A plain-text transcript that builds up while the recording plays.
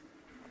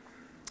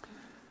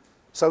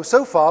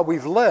So far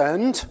we've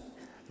learned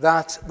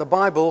that the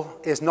Bible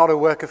is not a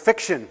work of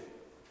fiction.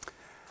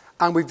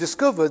 And we've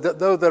discovered that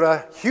though there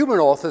are human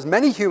authors,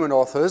 many human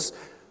authors,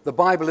 the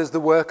Bible is the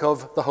work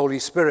of the Holy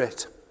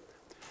Spirit.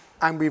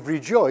 And we've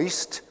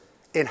rejoiced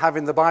in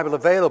having the Bible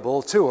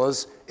available to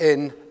us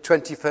in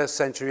 21st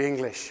century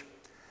English.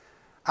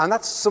 And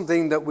that's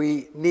something that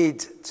we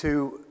need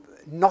to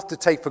not to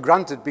take for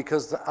granted,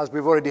 because as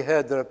we've already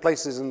heard, there are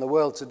places in the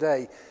world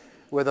today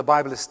where the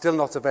Bible is still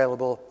not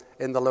available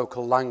in the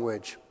local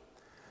language.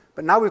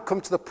 But now we've come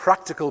to the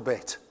practical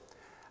bit.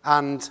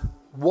 And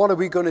what are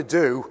we going to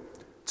do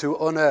to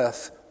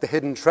unearth the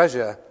hidden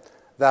treasure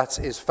that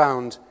is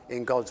found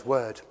in God's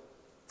Word?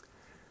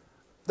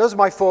 Those are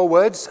my 4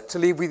 words to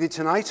leave with you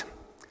tonight.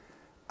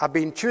 I've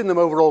been chewing them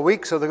over all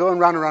week, so they're going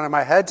round and round in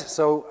my head,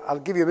 so I'll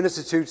give you a minute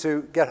or two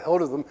to get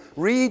hold of them.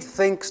 Read,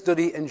 think,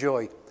 study,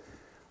 enjoy.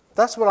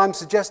 That's what I'm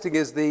suggesting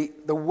is the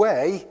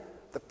way,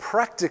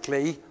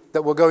 practically,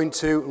 that we're going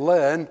to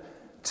learn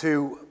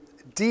to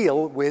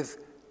deal with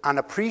and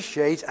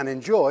appreciate and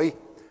enjoy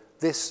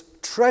this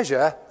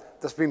treasure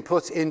that's been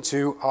put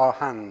into our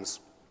hands.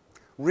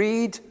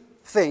 Read,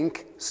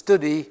 think,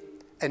 study,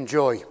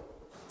 enjoy.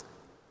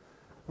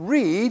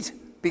 Read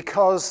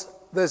because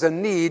there's a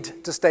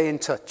need to stay in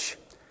touch.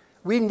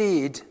 We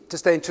need to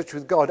stay in touch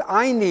with God.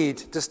 I need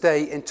to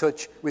stay in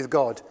touch with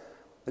God.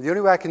 And the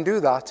only way I can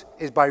do that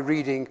is by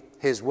reading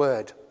His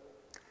Word.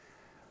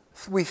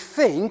 We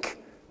think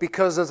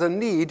because there's a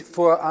need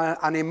for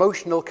an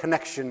emotional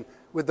connection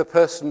with the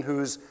person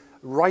who's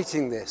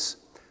writing this.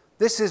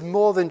 This is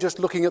more than just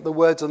looking at the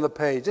words on the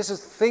page. This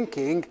is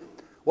thinking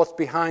what's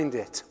behind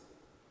it.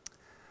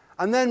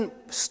 And then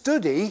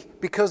study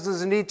because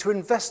there's a need to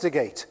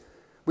investigate.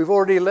 We've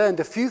already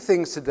learned a few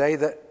things today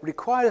that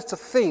require us to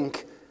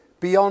think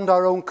beyond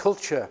our own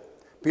culture,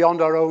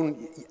 beyond our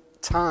own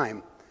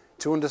time,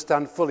 to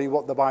understand fully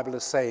what the Bible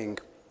is saying.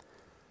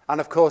 And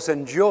of course,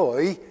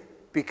 enjoy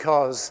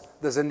because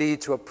there's a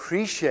need to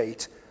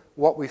appreciate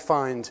what we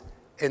find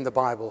in the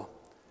Bible.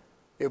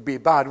 It would be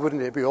bad,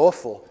 wouldn't it? It would be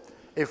awful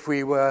if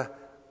we were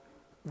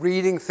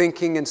reading,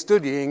 thinking, and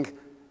studying,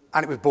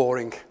 and it was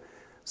boring.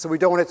 So we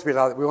don't want it to be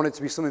like that. We want it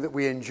to be something that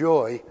we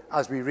enjoy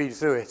as we read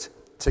through it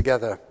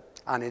together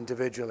and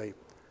individually.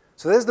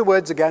 So there's the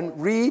words again.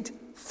 Read,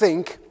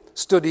 think,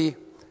 study,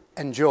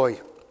 enjoy.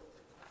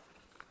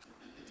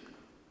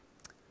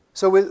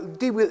 So we'll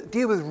deal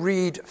with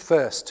read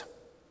first.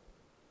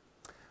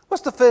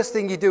 What's the first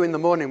thing you do in the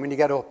morning when you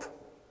get up?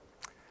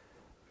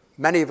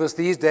 Many of us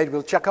these days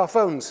will check our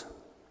phones.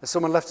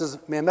 Someone left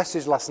me a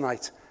message last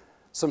night.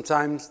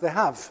 Sometimes they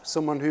have.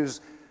 Someone who's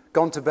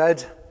gone to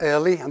bed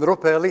early, and they're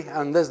up early,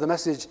 and there's the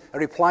message, a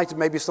reply to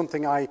maybe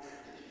something I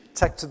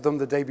texted them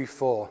the day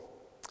before.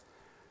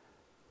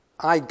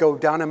 I go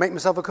down and make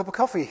myself a cup of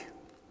coffee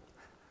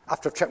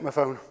after I've checked my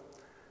phone.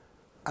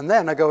 And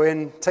then I go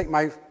in, take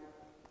my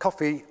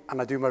coffee, and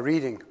I do my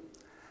reading.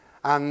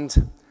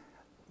 And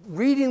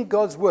reading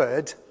God's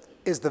Word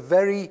is the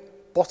very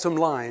bottom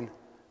line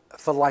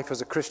for life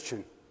as a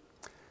Christian.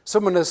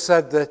 Someone has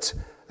said that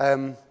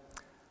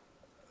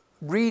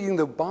reading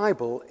the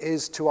Bible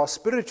is to our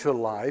spiritual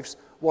lives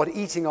what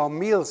eating our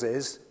meals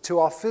is to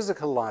our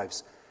physical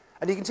lives.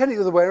 And you can turn it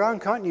the other way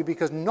around, can't you?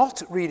 Because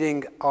not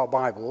reading our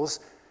Bibles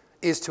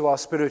is to our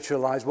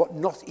spiritual lives what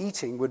not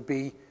eating would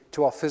be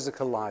to our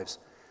physical lives.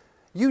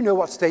 You know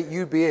what state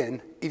you'd be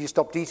in if you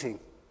stopped eating.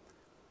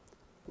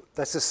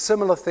 That's a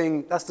similar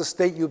thing. That's the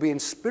state you'll be in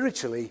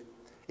spiritually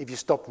if you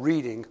stop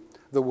reading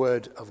the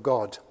Word of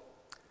God.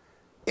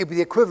 It'd be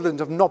the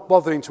equivalent of not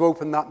bothering to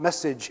open that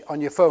message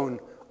on your phone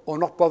or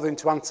not bothering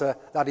to answer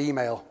that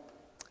email.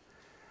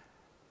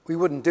 We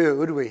wouldn't do it,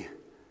 would we?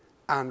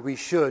 And we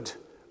should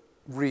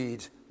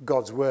read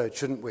God's Word,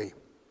 shouldn't we?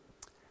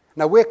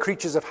 Now, we're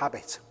creatures of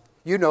habit.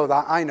 You know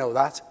that, I know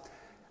that.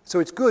 So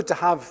it's good to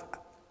have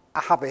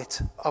a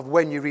habit of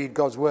when you read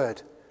God's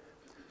Word.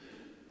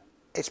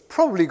 It's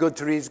probably good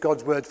to read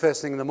God's Word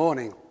first thing in the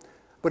morning,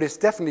 but it's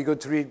definitely good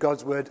to read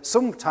God's Word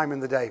sometime in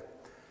the day.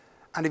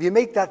 And if you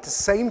make that the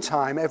same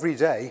time every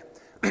day,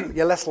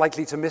 you're less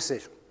likely to miss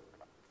it.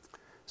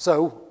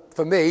 So,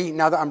 for me,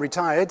 now that I'm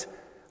retired,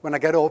 when I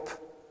get up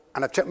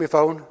and I've checked my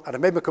phone and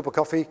I've made my cup of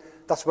coffee,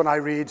 that's when I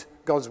read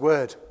God's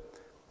Word.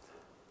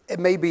 It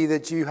may be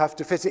that you have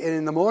to fit it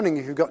in the morning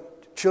if you've got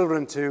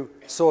children to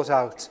sort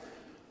out.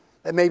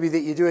 It may be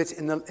that you do it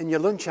in your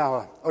lunch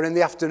hour or in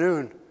the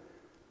afternoon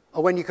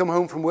or when you come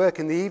home from work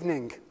in the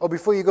evening or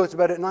before you go to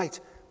bed at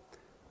night.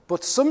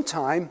 But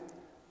sometime,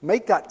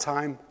 make that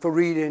time for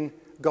reading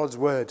God's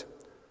Word.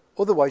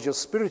 Otherwise, you'll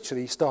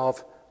spiritually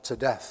starve to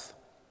death.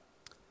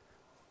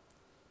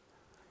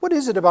 What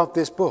is it about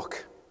this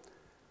book?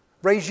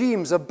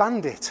 Regimes have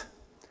banned it.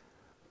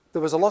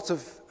 There was a lot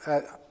of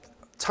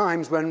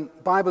times when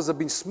Bibles have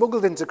been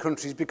smuggled into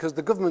countries because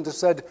the government have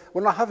said,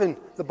 we're not having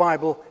the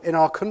Bible in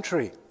our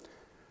country.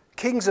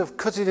 Kings have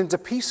cut it into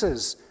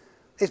pieces.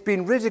 It's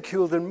been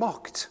ridiculed and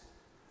mocked.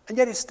 And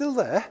yet it's still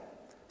there,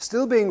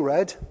 still being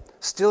read,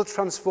 still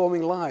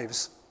transforming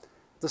lives.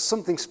 There's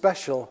something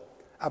special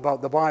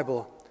about the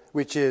Bible,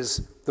 which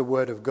is the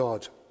Word of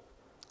God.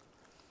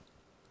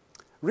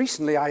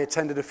 Recently, I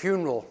attended a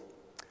funeral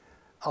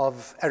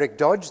of Eric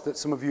Dodge that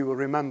some of you will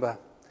remember.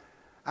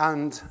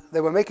 And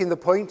they were making the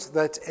point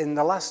that in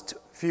the last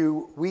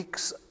few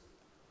weeks,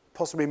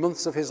 possibly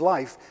months of his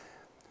life,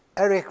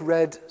 Eric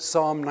read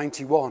Psalm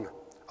 91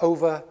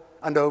 over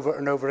and over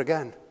and over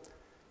again.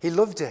 He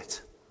loved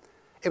it.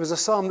 It was a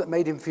psalm that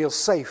made him feel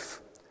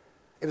safe.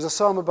 It was a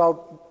psalm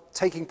about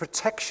taking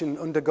protection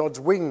under God's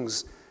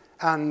wings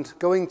and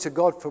going to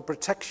God for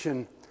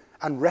protection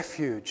and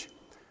refuge.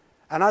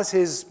 And as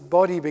his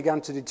body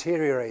began to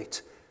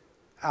deteriorate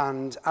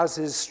and as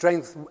his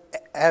strength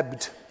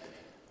ebbed,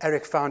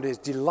 Eric found his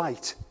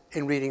delight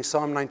in reading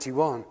Psalm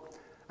 91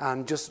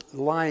 and just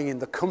lying in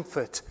the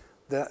comfort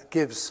that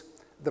gives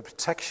the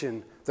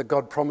protection that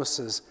God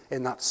promises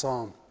in that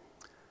psalm.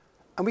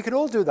 And we can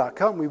all do that,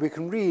 can't we? We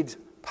can read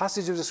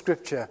passages of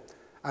Scripture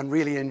and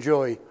really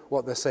enjoy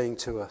what they're saying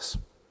to us.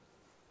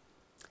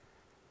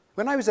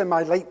 When I was in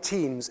my late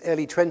teens,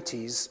 early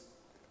 20s,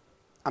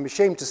 I'm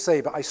ashamed to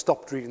say, but I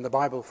stopped reading the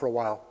Bible for a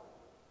while.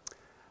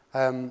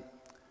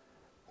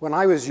 When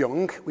I was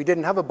young, we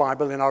didn't have a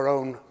Bible in our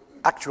own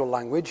actual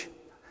language.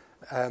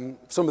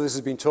 Some of this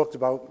has been talked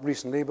about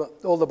recently, but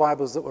all the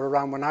Bibles that were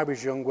around when I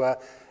was young were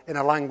in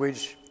a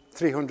language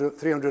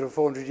 300 or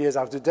 400 years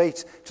out of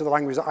date to the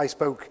language that I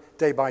spoke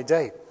day by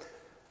day.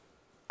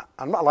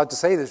 I'm not allowed to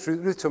say this,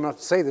 Ruth told me not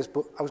to say this,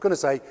 but I was going to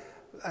say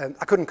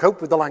I couldn't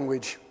cope with the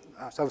language.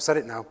 So I've said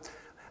it now.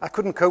 I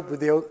couldn't cope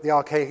with the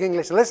archaic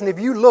English. Listen, if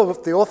you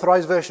love the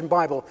Authorized Version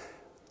Bible,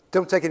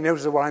 don't take any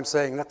notice of what I'm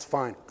saying, that's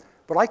fine.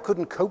 But I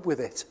couldn't cope with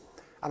it,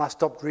 and I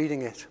stopped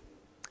reading it.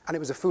 And it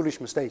was a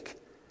foolish mistake.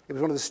 It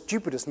was one of the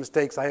stupidest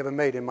mistakes I ever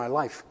made in my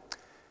life.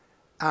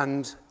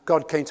 And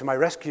God came to my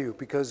rescue,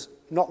 because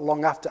not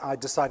long after I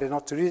decided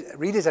not to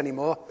read it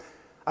anymore,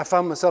 I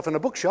found myself in a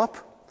bookshop,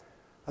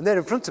 and there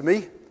in front of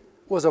me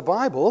was a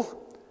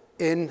Bible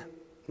in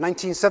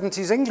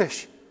 1970s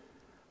English.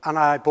 And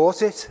I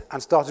bought it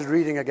and started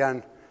reading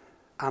again.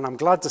 And I'm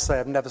glad to say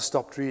I've never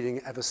stopped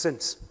reading ever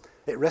since.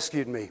 It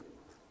rescued me.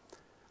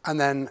 And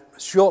then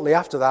shortly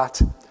after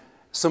that,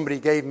 somebody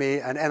gave me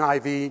an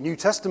NIV New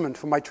Testament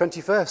for my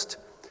 21st.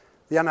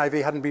 The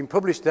NIV hadn't been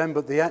published then,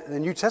 but the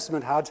New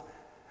Testament had,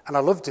 and I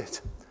loved it.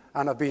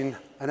 And I've been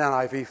an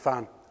NIV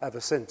fan ever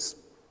since.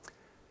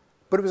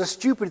 But it was a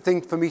stupid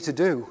thing for me to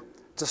do,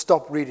 to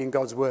stop reading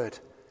God's Word.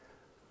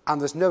 And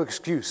there's no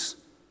excuse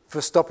for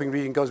stopping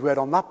reading God's Word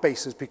on that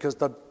basis, because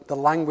the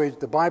language,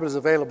 the Bible is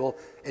available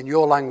in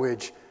your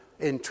language,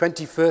 in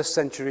 21st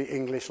century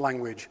English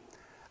language,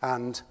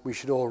 and we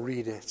should all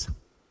read it.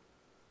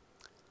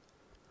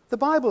 The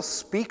Bible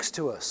speaks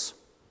to us.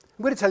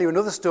 I'm going to tell you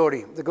another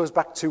story that goes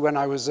back to when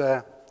I was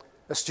a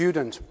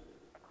student.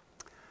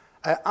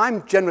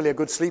 I'm generally a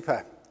good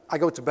sleeper. I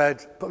go to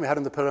bed, put my head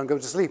on the pillow and go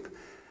to sleep.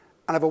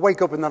 And if I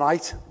wake up in the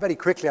night, very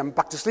quickly I'm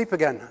back to sleep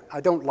again. I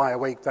don't lie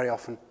awake very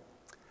often.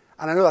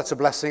 And I know that's a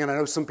blessing, and I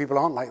know some people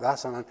aren't like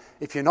that. And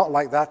if you're not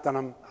like that, then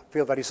I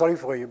feel very sorry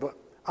for you. But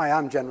I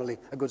am generally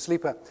a good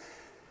sleeper.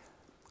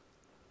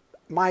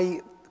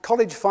 My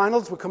college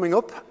finals were coming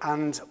up,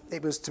 and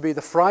it was to be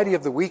the Friday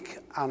of the week.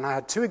 And I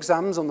had 2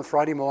 exams on the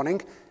Friday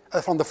morning.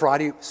 On the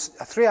Friday, a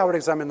 3-hour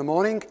exam in the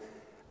morning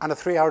and a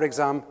 3-hour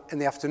exam in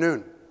the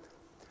afternoon.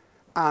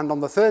 And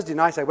on the Thursday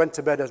night, I went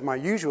to bed as my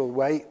usual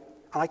way,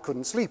 and I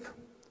couldn't sleep.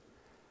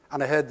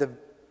 And I heard the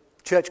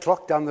church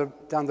clock down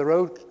the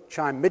road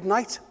chime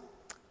midnight.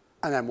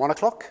 And then 1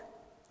 o'clock,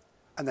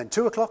 and then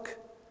 2 o'clock,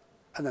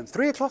 and then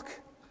 3 o'clock,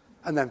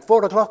 and then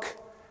 4 o'clock.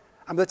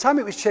 And by the time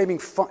it was chiming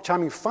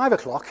 5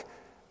 o'clock,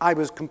 I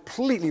was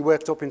completely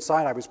worked up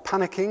inside. I was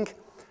panicking.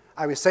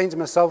 I was saying to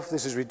myself,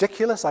 this is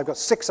ridiculous. I've got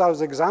 6 hours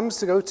of exams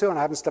to go to, and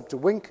I haven't slept a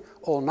wink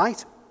all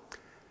night.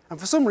 And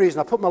for some reason,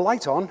 I put my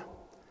light on,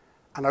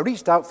 and I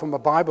reached out for my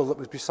Bible that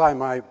was beside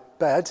my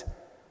bed.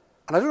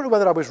 And I don't know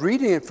whether I was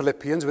reading in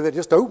Philippians, whether I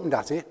just opened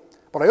at it,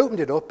 but I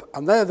opened it up,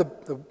 and there,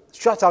 the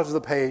shot out of the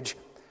page,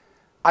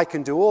 I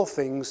can do all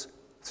things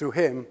through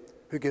him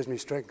who gives me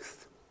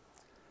strength.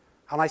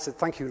 And I said,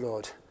 thank you,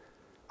 Lord.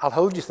 I'll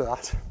hold you to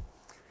that.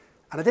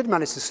 And I did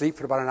manage to sleep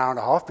for about an hour and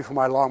a half before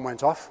my alarm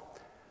went off.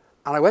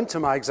 And I went to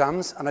my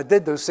exams, and I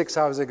did those 6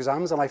 hours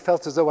exams, and I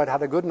felt as though I'd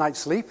had a good night's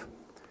sleep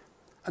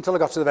until I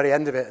got to the very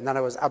end of it, and then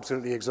I was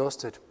absolutely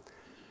exhausted.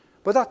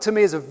 But that to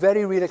me is a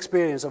very real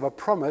experience of a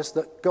promise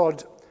that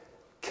God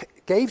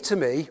gave to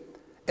me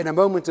in a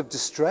moment of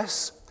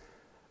distress,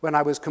 when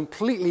I was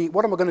completely,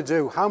 what am I going to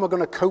do? How am I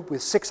going to cope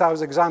with 6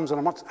 hours exams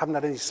when haven't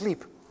had any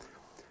sleep?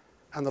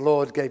 And the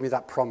Lord gave me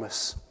that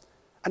promise.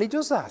 And he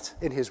does that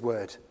in his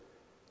word.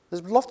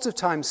 There's lots of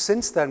times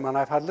since then when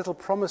I've had little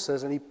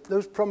promises, and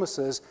those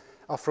promises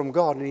are from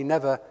God, and he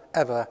never,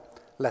 ever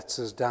lets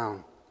us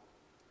down.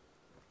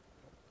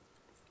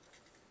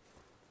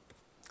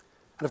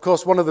 And of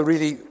course, one of the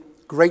really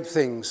great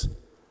things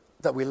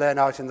that we learn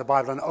out in the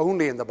Bible, and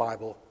only in the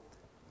Bible,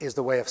 is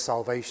the way of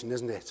salvation,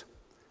 isn't it?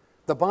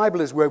 The Bible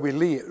is where we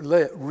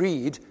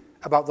read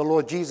about the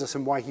Lord Jesus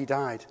and why he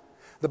died.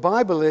 The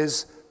Bible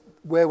is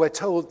where we're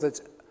told that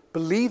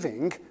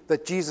believing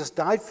that Jesus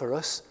died for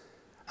us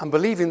and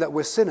believing that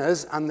we're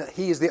sinners and that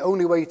he is the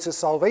only way to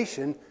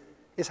salvation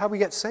is how we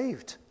get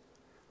saved.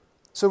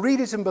 So read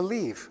it and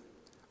believe.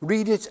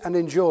 Read it and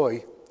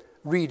enjoy.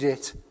 Read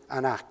it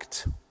and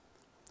act.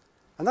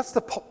 And that's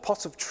the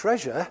pot of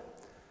treasure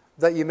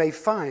that you may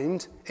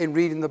find in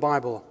reading the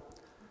Bible.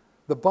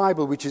 The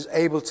Bible which is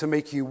able to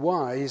make you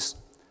wise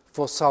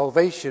for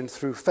salvation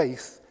through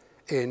faith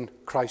in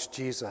Christ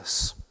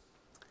Jesus.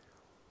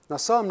 Now,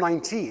 Psalm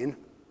 19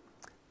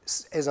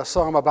 is a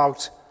psalm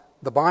about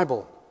the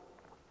Bible.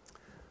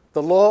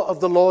 The law of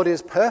the Lord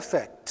is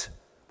perfect,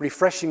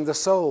 refreshing the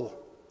soul.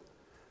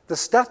 The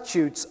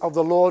statutes of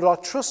the Lord are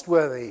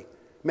trustworthy,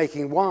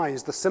 making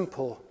wise the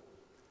simple.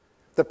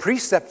 The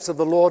precepts of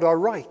the Lord are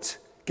right,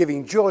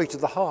 giving joy to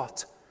the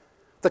heart.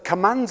 The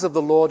commands of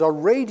the Lord are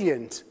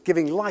radiant,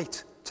 giving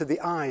light to the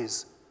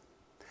eyes.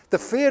 The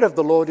fear of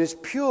the Lord is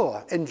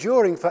pure,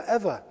 enduring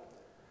forever.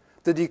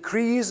 The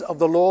decrees of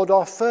the Lord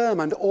are firm,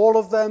 and all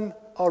of them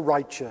are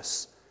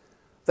righteous.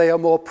 They are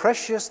more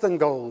precious than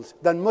gold,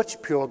 than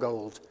much pure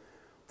gold.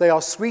 They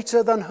are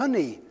sweeter than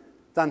honey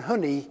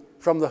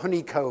from the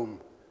honeycomb.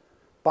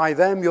 By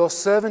them your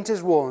servant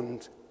is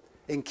warned.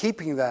 In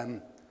keeping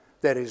them,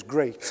 there is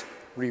great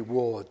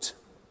reward.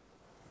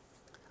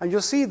 And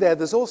you'll see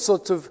there's all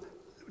sorts of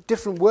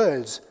different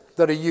words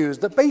that are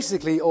used that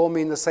basically all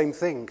mean the same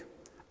thing.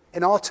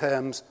 In our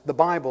terms, the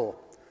Bible,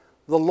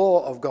 the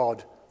law of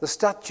God, the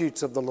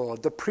statutes of the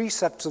Lord, the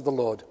precepts of the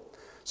Lord.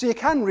 So you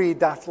can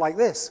read that like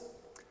this.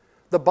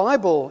 The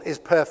Bible is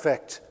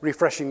perfect,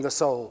 refreshing the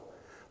soul.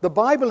 The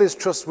Bible is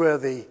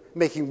trustworthy,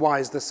 making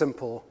wise the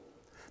simple.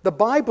 The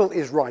Bible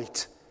is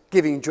right,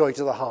 giving joy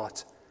to the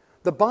heart.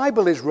 The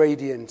Bible is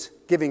radiant,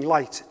 giving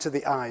light to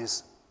the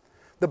eyes.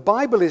 The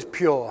Bible is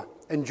pure,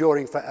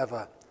 enduring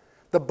forever.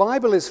 The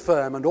Bible is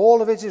firm, and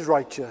all of it is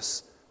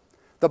righteous.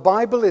 The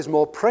Bible is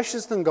more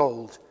precious than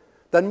gold,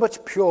 than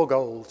much pure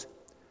gold.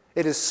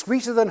 It is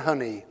sweeter than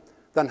honey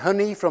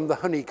from the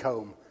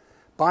honeycomb.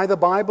 By the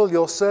Bible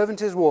your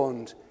servant is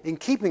warned. In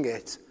keeping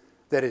it,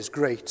 there is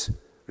great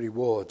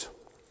reward.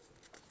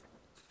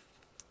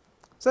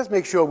 So let's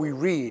make sure we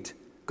read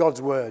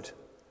God's word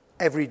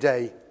every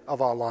day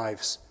of our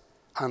lives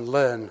and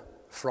learn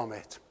from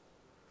it.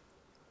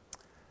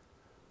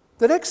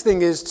 The next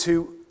thing is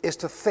to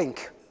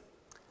think.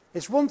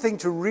 It's one thing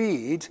to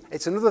read,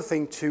 it's another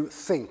thing to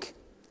think.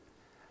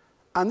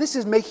 And this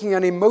is making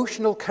an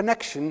emotional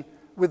connection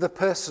with the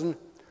person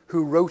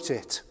who wrote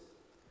it.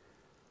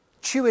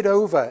 Chew it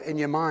over in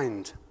your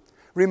mind.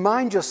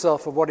 Remind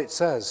yourself of what it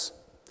says.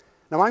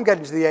 Now, I'm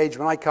getting to the age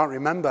when I can't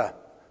remember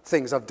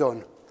things I've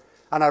done.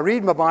 And I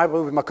read my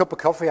Bible with my cup of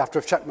coffee after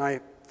I've checked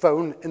my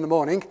phone in the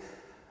morning.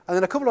 And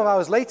then a couple of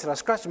hours later, I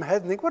scratch my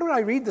head and think, what did I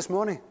read this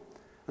morning?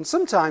 And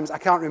sometimes I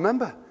can't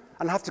remember.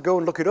 And I have to go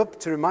and look it up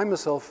to remind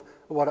myself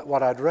of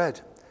what I'd read.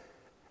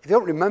 If you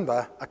don't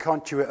remember, I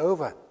can't chew it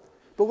over.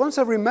 But once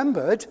I've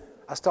remembered,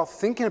 I start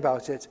thinking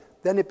about it,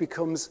 then it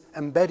becomes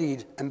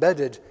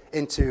embedded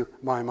into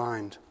my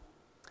mind.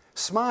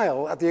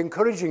 Smile at the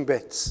encouraging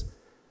bits.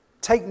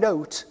 Take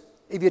note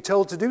if you're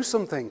told to do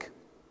something.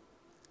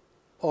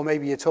 Or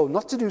maybe you're told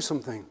not to do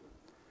something.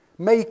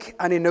 Make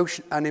an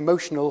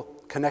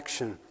emotional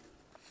connection.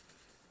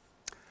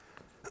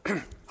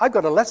 I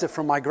got a letter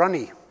from my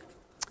granny.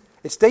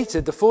 It's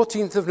dated the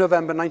 14th of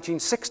November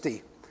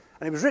 1960,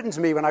 and it was written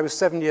to me when I was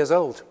 7 years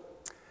old.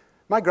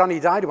 My granny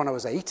died when I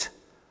was 8,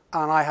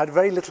 and I had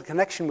very little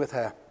connection with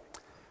her.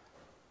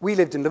 We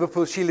lived in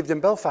Liverpool, she lived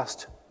in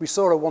Belfast. We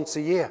saw her once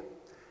a year.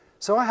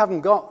 So I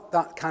haven't got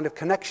that kind of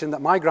connection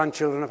that my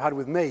grandchildren have had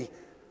with me,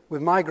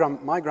 with my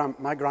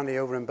granny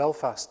over in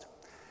Belfast.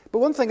 But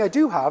one thing I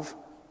do have,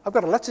 I've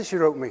got a letter she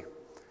wrote me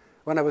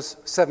when I was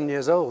 7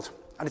 years old.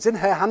 And it's in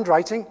her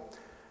handwriting.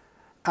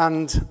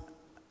 And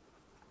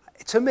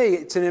to me,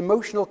 it's an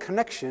emotional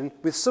connection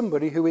with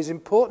somebody who is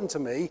important to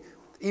me,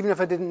 even if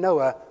I didn't know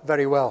her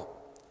very well.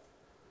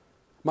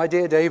 My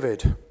dear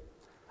David,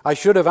 I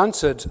should have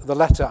answered the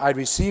letter I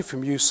received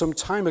from you some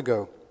time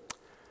ago.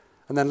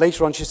 And then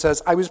later on she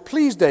says, I was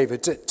pleased,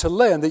 David, to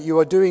learn that you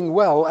are doing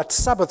well at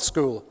Sabbath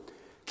school.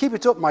 Keep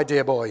it up, my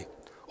dear boy.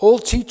 All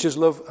teachers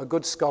love a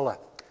good scholar.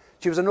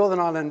 She was a Northern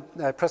Ireland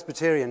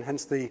Presbyterian,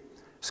 hence the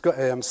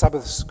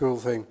Sabbath school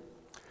thing.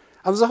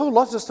 And there's a whole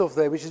lot of stuff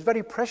there which is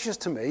very precious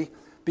to me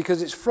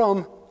because it's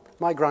from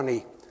my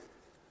granny,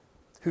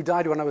 who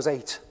died when I was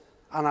 8,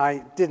 and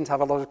I didn't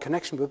have a lot of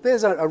connection with.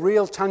 There's a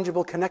real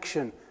tangible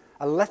connection,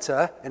 a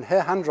letter in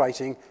her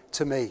handwriting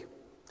to me.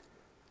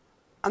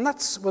 And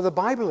that's what the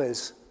Bible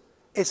is.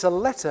 It's a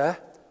letter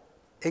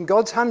in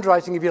God's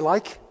handwriting, if you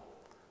like,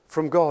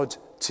 from God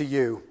to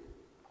you.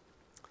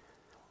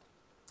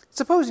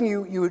 Supposing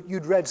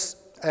you'd read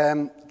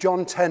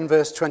John 10,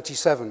 verse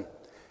 27,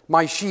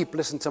 my sheep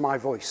listen to my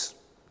voice.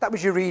 That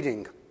was your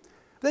reading.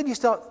 Then you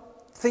start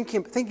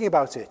thinking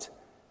about it.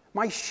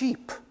 My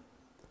sheep.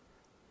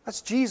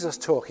 That's Jesus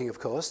talking, of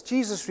course.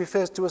 Jesus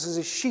refers to us as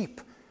his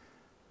sheep.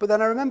 But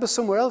then I remember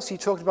somewhere else he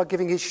talked about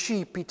giving his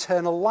sheep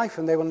eternal life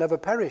and they will never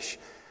perish.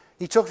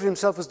 He talked of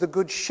himself as the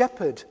good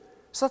shepherd.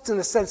 So that in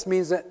a sense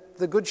means that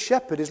the good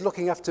shepherd is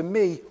looking after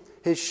me,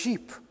 his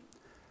sheep.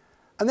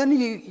 And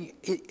then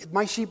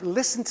my sheep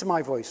listen to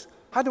my voice.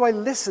 How do I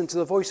listen to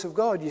the voice of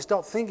God? You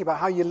start thinking about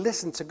how you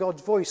listen to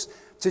God's voice,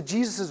 to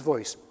Jesus'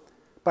 voice,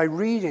 by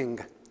reading,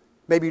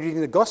 maybe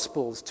reading the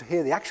Gospels to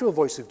hear the actual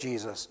voice of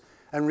Jesus,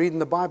 and reading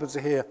the Bible to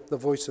hear the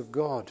voice of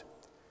God.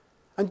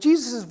 And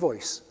Jesus'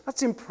 voice,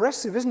 that's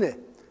impressive, isn't it?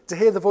 To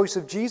hear the voice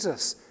of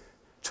Jesus,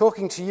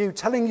 talking to you,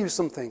 telling you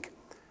something,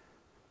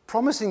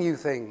 promising you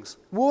things,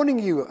 warning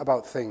you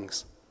about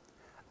things.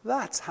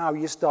 That's how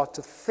you start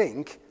to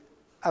think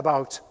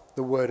about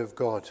the Word of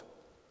God.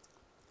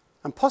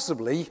 And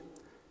possibly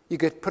you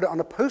could put it on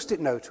a post-it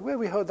note. Where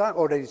we heard that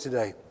already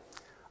today.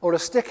 Or a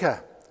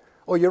sticker.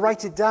 Or you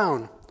write it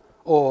down.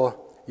 Or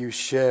you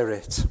share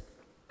it.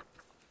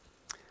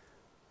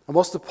 And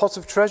what's the pot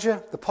of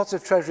treasure? The pot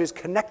of treasure is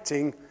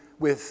connecting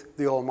with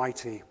the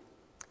Almighty.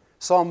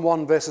 Psalm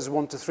 1 verses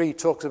 1 to 3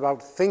 talks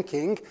about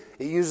thinking.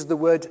 It uses the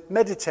word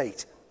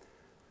meditate.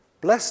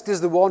 Blessed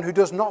is the one who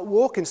does not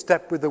walk in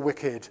step with the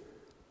wicked,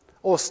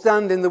 or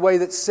stand in the way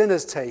that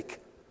sinners take,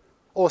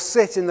 or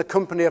sit in the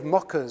company of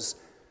mockers,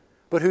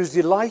 but whose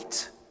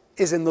delight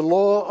is in the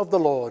law of the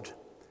Lord,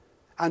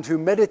 and who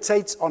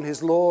meditates on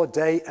his law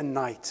day and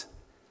night.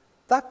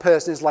 That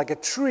person is like a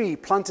tree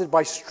planted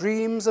by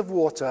streams of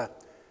water,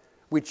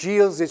 which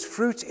yields its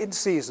fruit in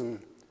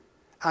season,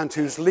 and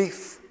whose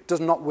leaf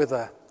does not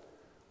wither.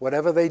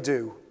 Whatever they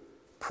do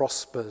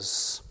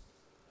prospers.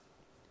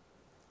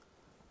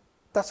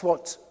 That's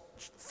what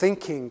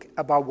thinking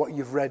about what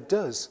you've read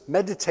does,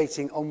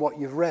 meditating on what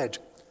you've read.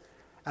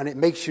 And it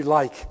makes you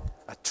like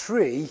a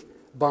tree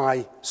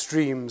by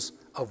streams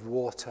of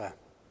water.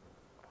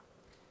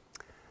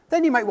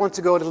 Then you might want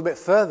to go a little bit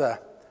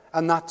further,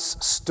 and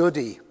that's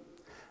study.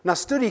 Now,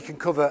 study can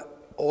cover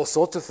all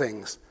sorts of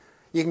things.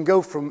 You can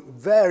go from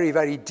very,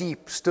 very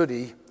deep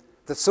study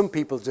that some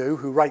people do,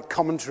 who write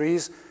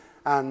commentaries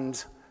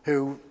and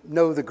who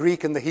know the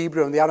Greek and the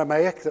Hebrew and the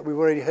Aramaic that we've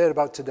already heard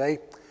about today.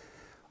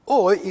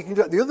 Or you can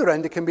do at the other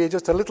end, it can be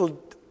just a little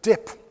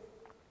dip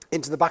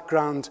into the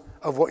background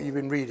of what you've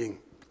been reading.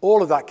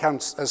 All of that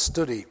counts as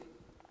study.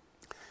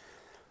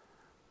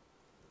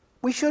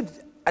 We should,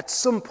 at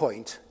some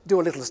point,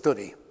 do a little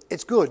study.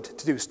 It's good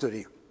to do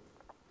study.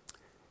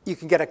 You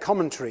can get a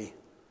commentary.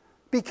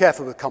 Be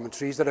careful with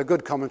commentaries. There are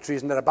good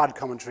commentaries and there are bad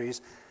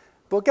commentaries.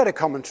 But get a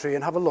commentary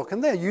and have a look.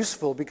 And they're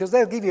useful because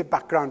they'll give you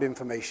background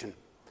information.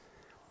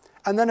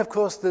 And then, of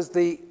course, there's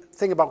the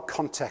thing about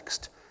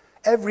context.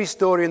 Every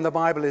story in the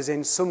Bible is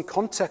in some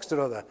context or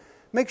other.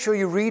 Make sure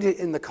you read it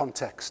in the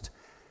context.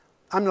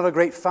 I'm not a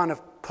great fan of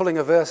pulling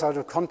a verse out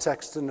of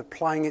context and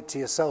applying it to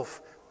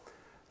yourself.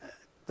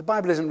 The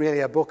Bible isn't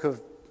really a book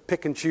of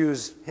pick and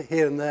choose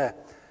here and there.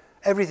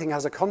 Everything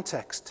has a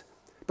context.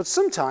 But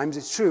sometimes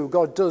it's true,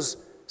 God does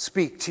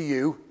speak to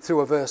you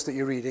through a verse that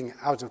you're reading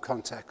out of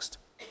context.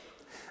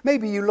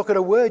 Maybe you look at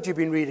a word you've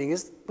been reading.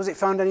 Was it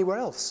found anywhere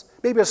else?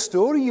 Maybe a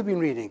story you've been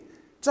reading.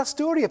 Does that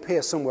story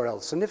appear somewhere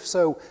else? And if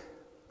so,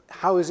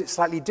 how is it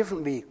slightly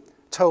differently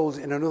told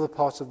in another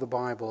part of the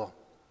Bible?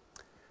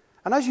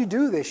 And as you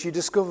do this, you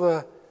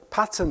discover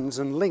patterns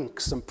and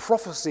links and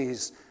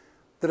prophecies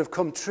that have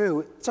come true.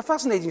 It's a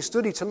fascinating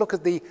study to look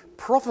at the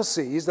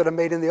prophecies that are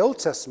made in the Old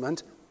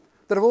Testament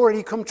that have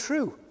already come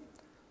true.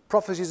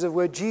 Prophecies of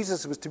where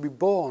Jesus was to be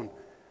born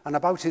and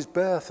about his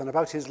birth and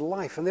about his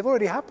life. And they've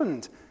already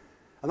happened.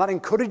 And that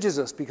encourages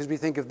us because we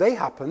think if they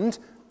happened,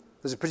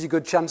 there's a pretty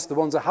good chance the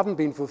ones that haven't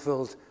been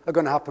fulfilled are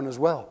going to happen as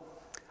well.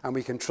 And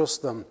we can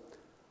trust them.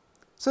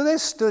 So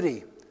there's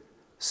study.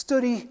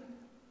 Study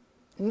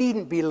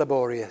needn't be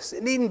laborious.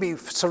 It needn't be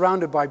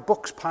surrounded by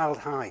books piled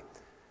high.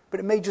 But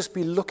it may just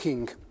be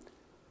looking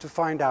to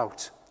find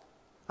out.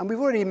 And we've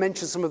already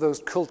mentioned some of those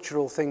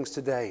cultural things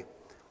today.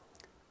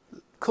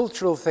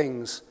 Cultural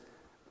things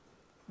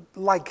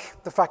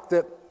like the fact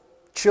that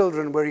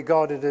children were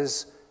regarded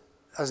as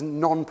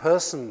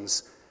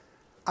non-persons.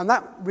 And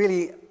that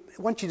really,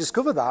 once you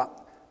discover that,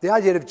 the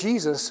idea of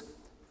Jesus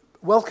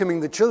welcoming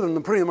the children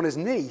and putting them on his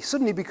knee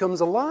suddenly becomes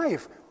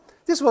alive.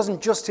 This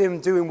wasn't just him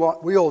doing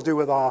what we all do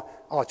with our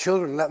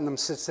children, letting them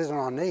sit on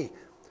our knee.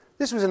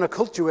 This was in a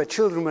culture where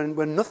children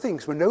were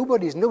nothings, were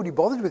nobodies. Nobody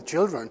bothered with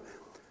children.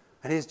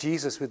 And here's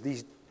Jesus with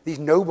these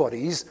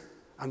nobodies,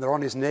 and they're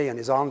on his knee and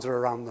his arms are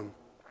around them.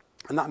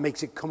 And that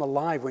makes it come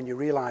alive when you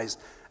realize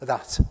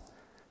that.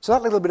 So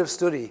that little bit of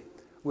study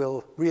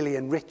will really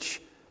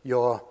enrich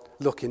your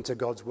look into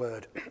God's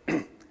word.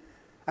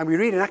 And we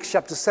read in Acts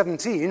chapter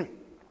 17,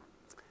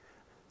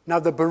 now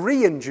the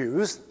Berean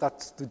Jews,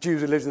 that's the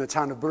Jews who lived in the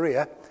town of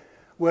Berea,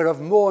 were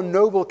of more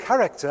noble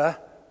character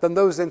than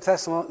those in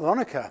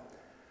Thessalonica,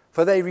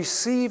 for they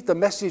received the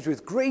message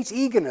with great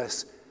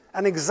eagerness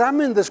and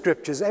examined the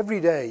scriptures every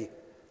day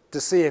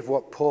to see if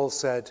what Paul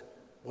said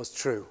was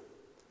true.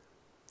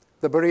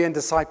 The Berean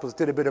disciples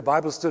did a bit of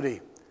Bible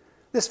study.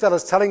 This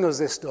fellow's telling us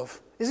this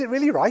stuff. Is it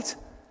really right?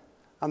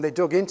 And they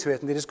dug into it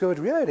and they discovered,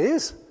 yeah, it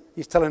is.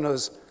 He's telling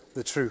us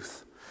the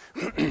truth.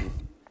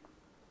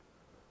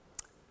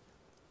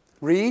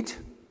 Read,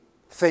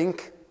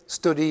 think,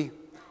 study,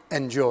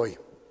 enjoy.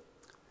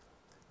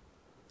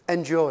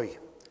 Enjoy.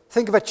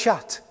 Think of a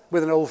chat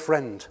with an old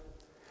friend,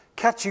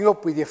 catching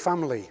up with your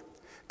family,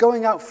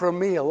 going out for a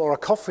meal or a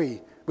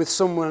coffee with with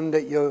someone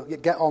that you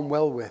get on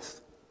well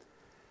with.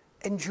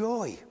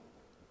 Enjoy.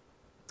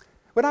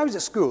 When I was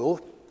at school,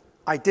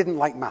 I didn't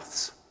like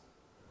maths,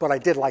 but I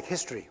did like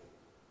history.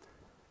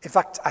 In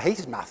fact, I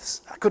hated maths.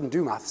 I couldn't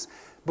do maths.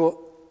 But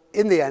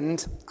in the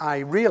end, I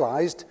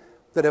realized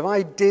that if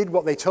I did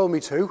what they told me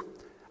to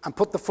and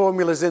put the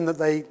formulas in that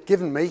they'd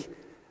given me,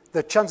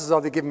 the chances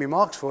are they'd give me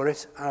marks for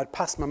it, and I'd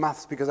pass my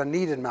maths because I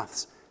needed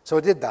maths. So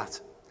I did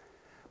that.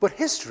 But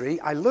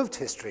history, I loved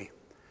history.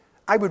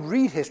 I would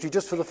read history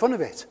just for the fun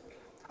of it.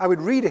 I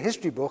would read a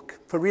history book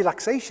for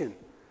relaxation.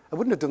 I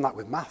wouldn't have done that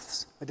with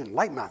maths. I didn't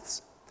like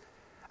maths.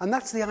 And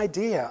that's the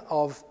idea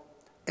of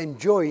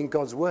enjoying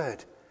God's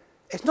word.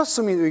 It's not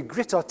something that we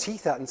grit our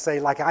teeth at and say,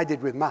 like I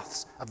did with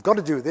maths, I've got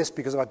to do this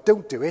because if I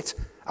don't do it,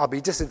 I'll be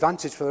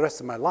disadvantaged for the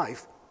rest of my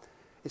life.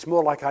 It's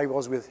more like I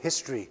was with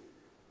history.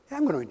 Yeah,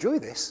 I'm going to enjoy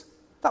this.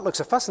 That looks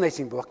a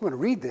fascinating book. I'm going to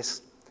read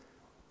this.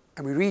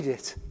 And we read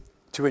it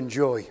to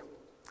enjoy.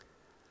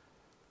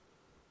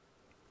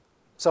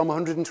 Psalm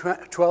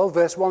 112,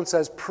 verse 1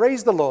 says,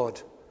 "Praise the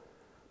Lord.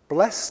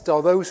 Blessed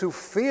are those who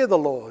fear the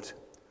Lord,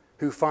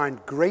 who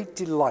find great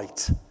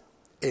delight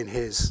in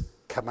his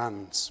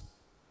commands."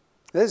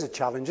 There's a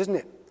challenge, isn't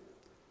it?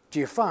 Do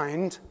you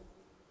find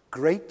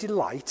great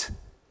delight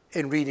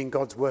in reading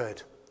God's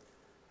word?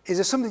 Is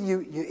there something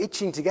you're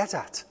itching to get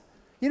at?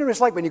 You know,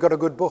 it's like when you've got a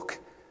good book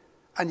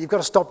and you've got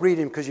to stop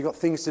reading because you've got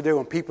things to do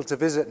and people to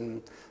visit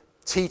and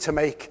tea to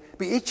make,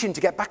 but you're itching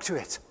to get back to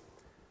it.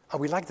 Are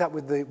we like that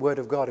with the word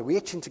of God? Are we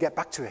itching to get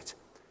back to it,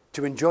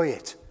 to enjoy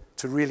it,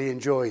 to really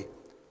enjoy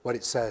what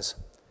it says?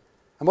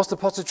 And what's the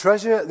pot of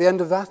treasure at the end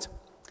of that?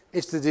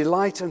 It's the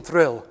delight and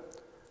thrill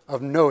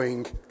of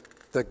knowing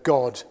that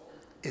God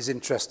is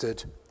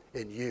interested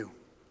in you.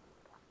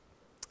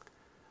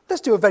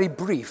 Let's do a very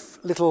brief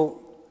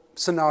little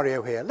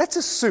scenario here. Let's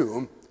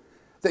assume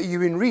that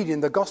you've been reading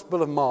the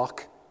Gospel of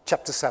Mark,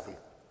 chapter 7.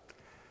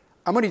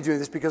 I'm only doing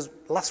this because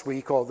last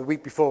week or the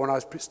week before when I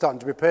was starting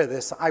to prepare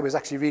this, I was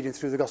actually reading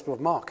through the Gospel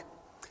of Mark.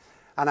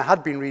 And I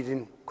had been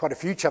reading quite a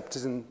few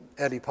chapters in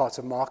the early part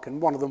of Mark,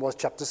 and one of them was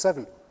chapter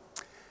 7.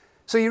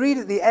 So you read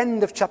at the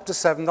end of chapter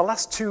 7, the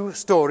last two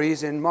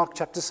stories in Mark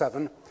chapter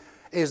 7,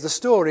 is the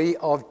story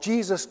of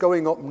Jesus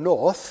going up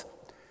north,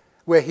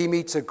 where he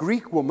meets a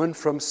Greek woman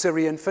from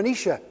Syrian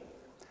Phoenicia.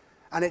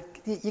 And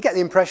you get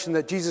the impression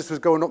that Jesus was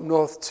going up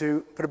north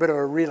for a bit of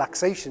a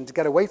relaxation, to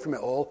get away from it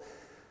all.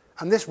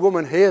 And this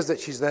woman hears that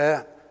she's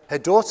there, her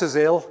daughter's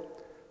ill,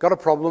 got a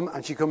problem,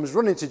 and she comes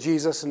running to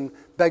Jesus and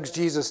begs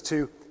Jesus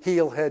to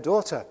heal her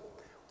daughter.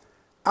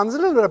 And there's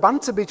a little bit of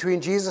banter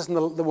between Jesus and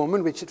the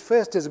woman, which at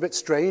first is a bit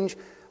strange.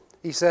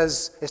 He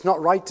says, it's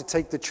not right to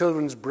take the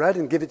children's bread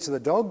and give it to the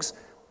dogs.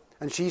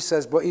 And she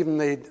says, but even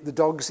the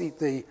dogs eat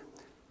the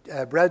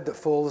bread that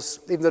falls,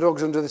 even the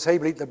dogs under the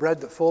table eat the bread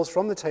that falls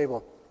from the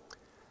table.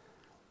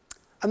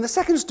 And the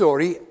second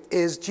story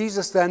is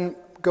Jesus then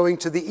going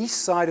to the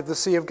east side of the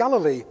Sea of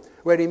Galilee,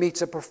 where he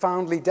meets a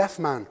profoundly deaf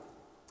man.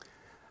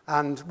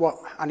 And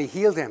he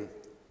healed him.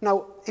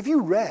 Now, if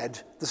you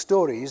read the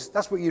stories,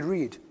 that's what you'd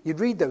read. You'd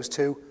read those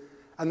two,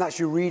 and that's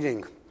your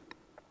reading.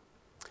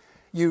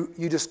 You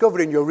discover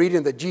in your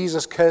reading that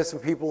Jesus cares for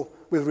people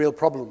with real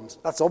problems.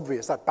 That's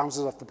obvious. That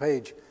bounces off the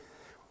page.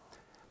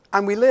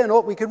 And we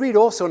could read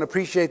also and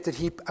appreciate that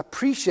he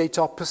appreciates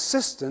our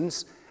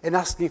persistence in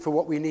asking for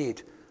what we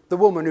need. The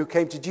woman who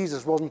came to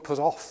Jesus wasn't put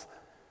off.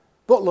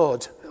 But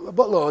Lord,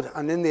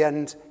 and in the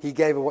end, he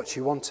gave her what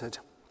she wanted.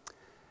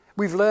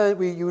 We've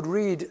learned, you would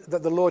read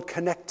that the Lord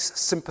connects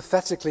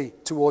sympathetically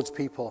towards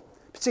people,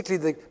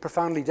 particularly the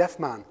profoundly deaf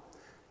man.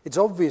 It's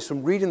obvious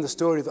from reading the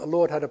story that the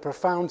Lord had a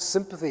profound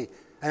sympathy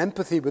and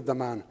empathy with the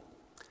man.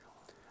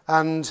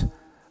 And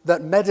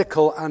that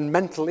medical and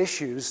mental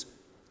issues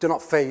do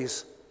not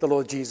faze the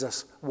Lord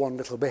Jesus one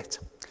little bit.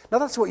 Now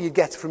that's what you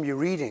get from your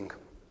reading.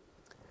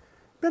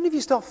 But then if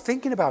you start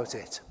thinking about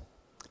it,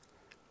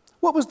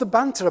 what was the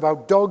banter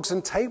about dogs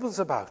and tables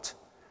about?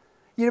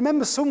 You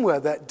remember somewhere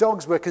that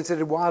dogs were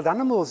considered wild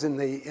animals in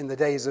the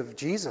days of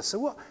Jesus. So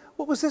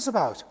what was this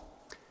about?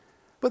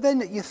 But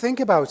then you think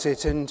about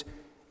it and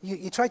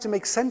you try to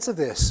make sense of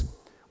this.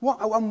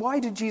 And why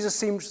did Jesus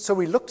seem so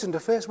reluctant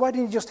at first? Why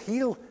didn't he just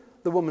heal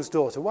the woman's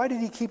daughter? Why did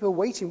he keep her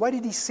waiting? Why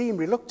did he seem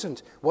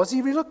reluctant? Was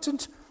he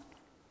reluctant?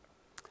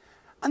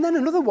 And then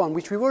another one,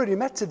 which we've already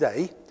met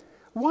today.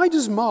 Why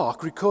does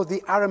Mark record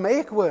the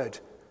Aramaic word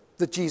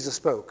that Jesus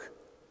spoke?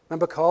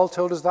 Remember Carl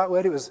told us that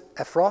word? It was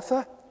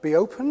Ephphatha, be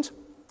opened.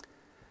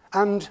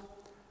 And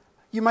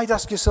you might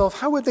ask yourself,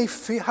 how would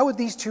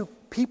these two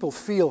people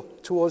feel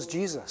towards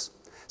Jesus?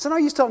 So now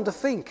you're starting to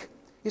think.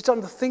 You're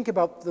starting to think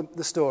about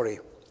the story.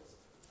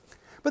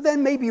 But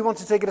then maybe you want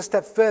to take it a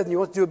step further and you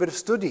want to do a bit of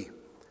study.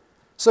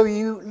 So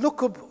you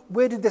look up,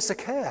 where did this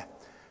occur?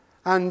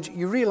 And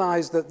you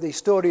realize that the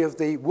story of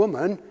the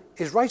woman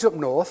is right up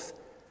north,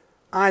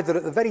 either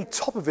at the very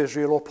top of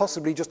Israel or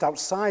possibly just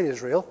outside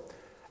Israel,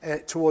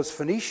 towards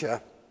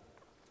Phoenicia.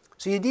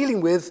 So you're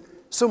dealing with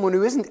someone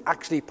who isn't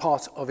actually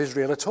part of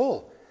Israel at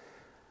all.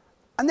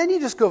 And then you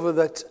discover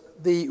that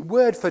the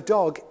word for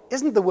dog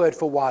isn't the word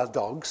for wild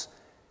dogs.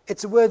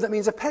 It's a word that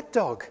means a pet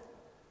dog.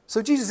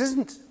 So Jesus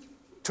isn't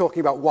talking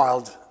about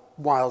wild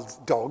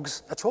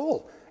dogs at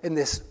all in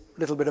this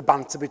little bit of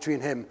banter between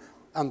him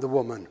and the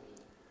woman.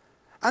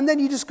 And then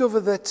you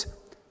discover that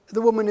the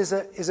woman is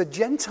a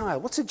Gentile.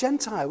 What's a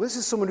Gentile? Well, this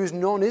is someone who's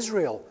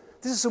non-Israel.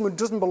 This is someone who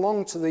doesn't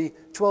belong to the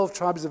 12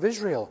 tribes of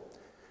Israel.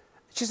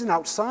 She's an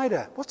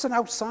outsider. What's an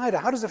outsider?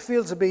 How does it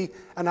feel to be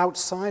an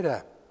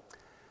outsider?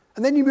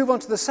 And then you move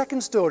on to the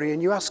second story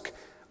and you ask,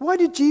 why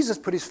did Jesus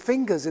put his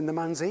fingers in the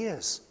man's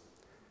ears?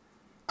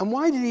 And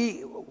why did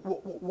he,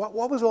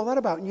 what was all that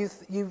about? And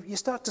you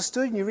start to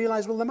study and you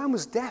realize, well, the man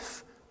was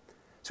deaf.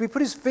 So he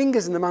put his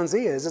fingers in the man's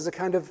ears as a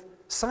kind of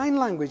sign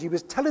language. He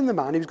was telling the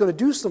man he was going to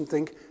do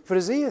something for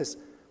his ears.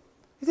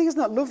 You think, isn't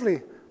that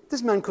lovely?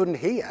 This man couldn't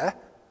hear.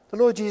 The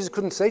Lord Jesus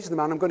couldn't say to the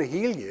man, I'm going to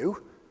heal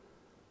you.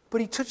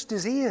 But he touched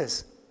his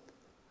ears.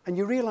 And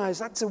you realize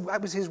that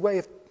was his way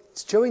of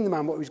showing the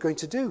man what he was going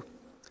to do.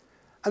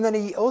 And then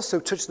he also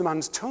touched the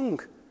man's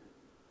tongue.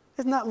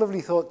 Isn't that a lovely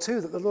thought too,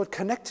 that the Lord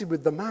connected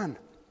with the man?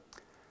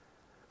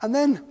 And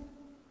then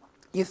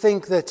you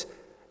think that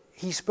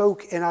he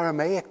spoke in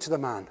Aramaic to the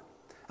man.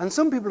 And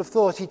some people have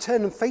thought he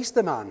turned and faced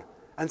the man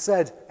and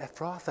said,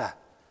 Ephphatha.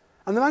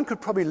 And the man could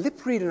probably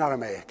lip read in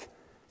Aramaic.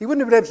 He wouldn't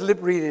have been able to lip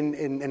read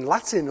in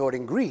Latin or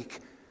in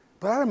Greek,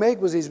 but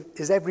Aramaic was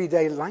his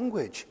everyday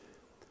language.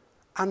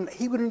 And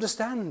he would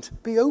understand,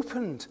 be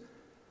opened.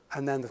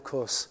 And then, of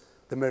course,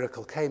 the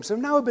miracle came. So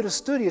now a bit of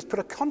study has put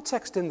a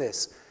context in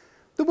this.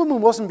 The woman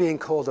wasn't being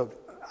called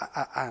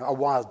a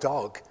wild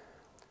dog.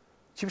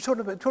 She was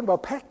talking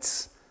about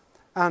pets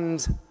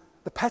and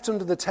the pet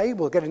under the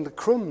table getting the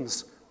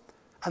crumbs.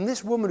 And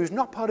this woman who's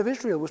not part of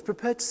Israel was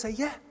prepared to say,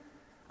 yeah,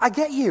 I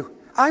get you.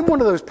 I'm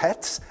one of those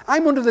pets.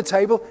 I'm under the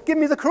table. Give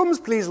me the crumbs,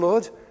 please,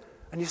 Lord.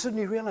 And you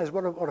suddenly realize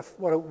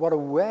what a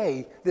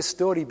way this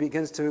story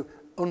begins to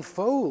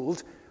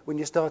unfold when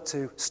you start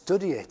to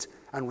study it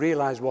and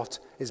realize what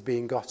is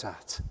being got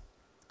at.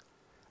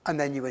 And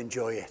then you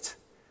enjoy it.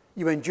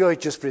 You enjoy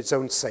it just for its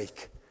own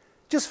sake.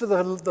 Just for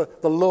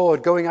the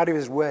Lord going out of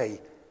his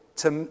way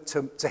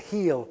to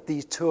heal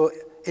these two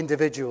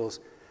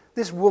individuals.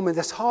 This woman,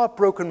 this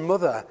heartbroken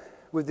mother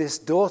with this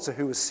daughter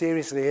who was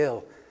seriously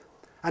ill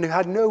and who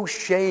had no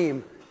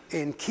shame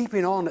in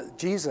keeping on at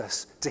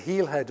Jesus to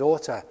heal her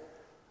daughter.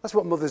 That's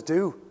what mothers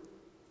do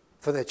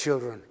for their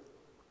children.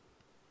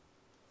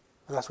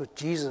 And that's what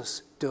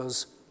Jesus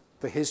does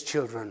for his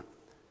children.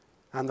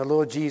 And the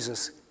Lord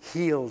Jesus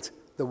healed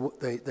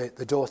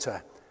the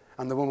daughter,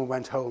 and the woman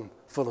went home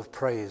full of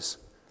praise.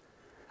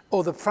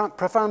 Or the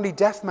profoundly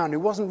deaf man who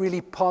wasn't really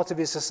part of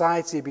his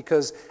society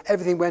because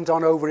everything went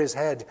on over his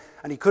head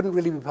and he couldn't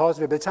really be part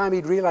of it. By the time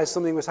he'd realized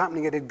something was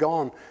happening, it had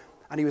gone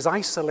and he was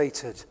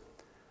isolated.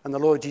 And the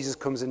Lord Jesus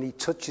comes and he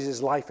touches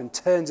his life and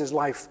turns his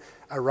life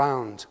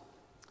around.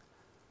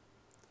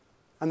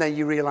 And then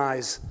you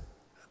realize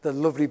the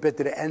lovely bit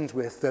that it ends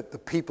with, that the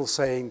people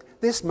saying,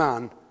 this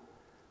man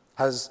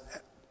has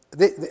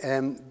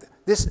done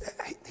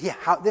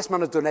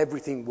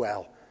everything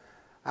well.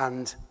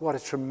 And what a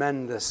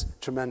tremendous,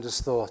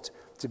 tremendous thought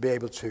to be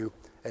able to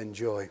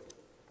enjoy.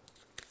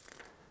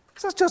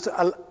 So that's just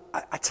a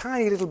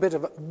tiny little bit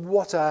of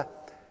what a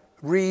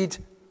read,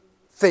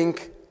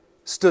 think,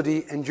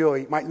 study,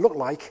 enjoy might look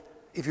like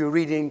if you're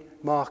reading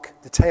Mark,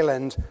 the tail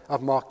end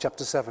of Mark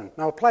chapter 7.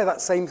 Now apply that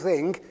same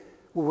thing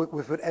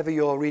with whatever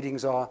your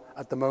readings are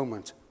at the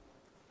moment.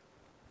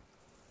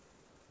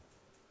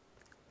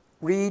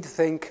 Read,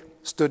 think,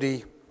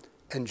 study,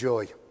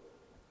 enjoy.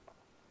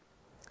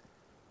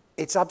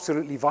 It's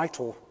absolutely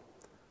vital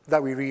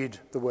that we read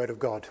the Word of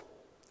God.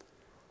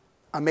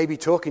 I may be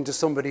talking to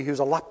somebody who's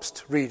a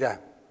lapsed reader.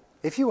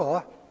 If you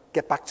are,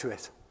 get back to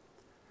it.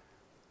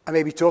 I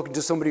may be talking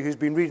to somebody who's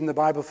been reading the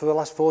Bible for the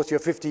last 40 or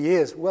 50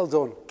 years. Well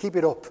done. Keep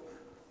it up.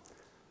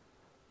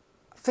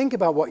 Think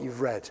about what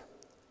you've read.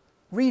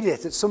 Read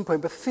it at some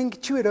point, but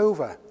chew it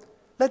over.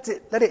 Let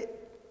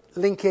it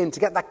link in to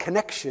get that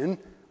connection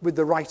with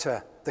the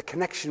writer, the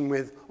connection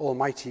with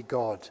Almighty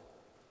God.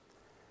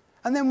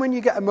 And then when you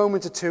get a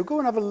moment or two, go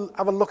and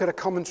have a look at a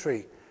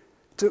commentary,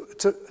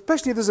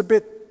 especially if there's a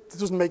bit that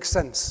doesn't make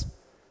sense.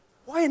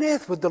 Why on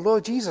earth would the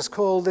Lord Jesus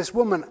call this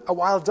woman a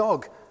wild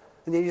dog?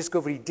 And then you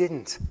discover he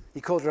didn't.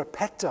 He called her a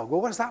pet dog. Well,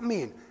 what does that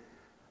mean?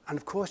 And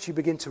of course you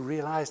begin to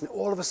realize, and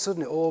all of a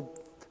sudden it all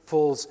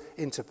falls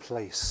into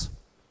place.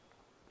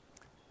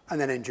 And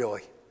then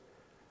enjoy.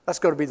 That's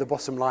got to be the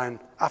bottom line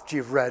after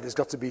you've read, has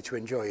got to be to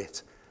enjoy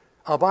it.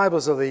 Our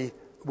Bibles are the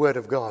Word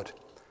of God.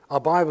 Our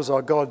Bibles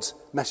are God's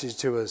message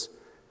to us.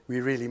 We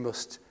really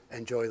must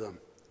enjoy them.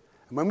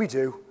 And when we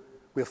do,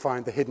 we'll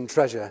find the hidden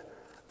treasure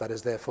that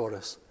is there for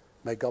us.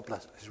 May God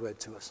bless his word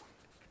to us.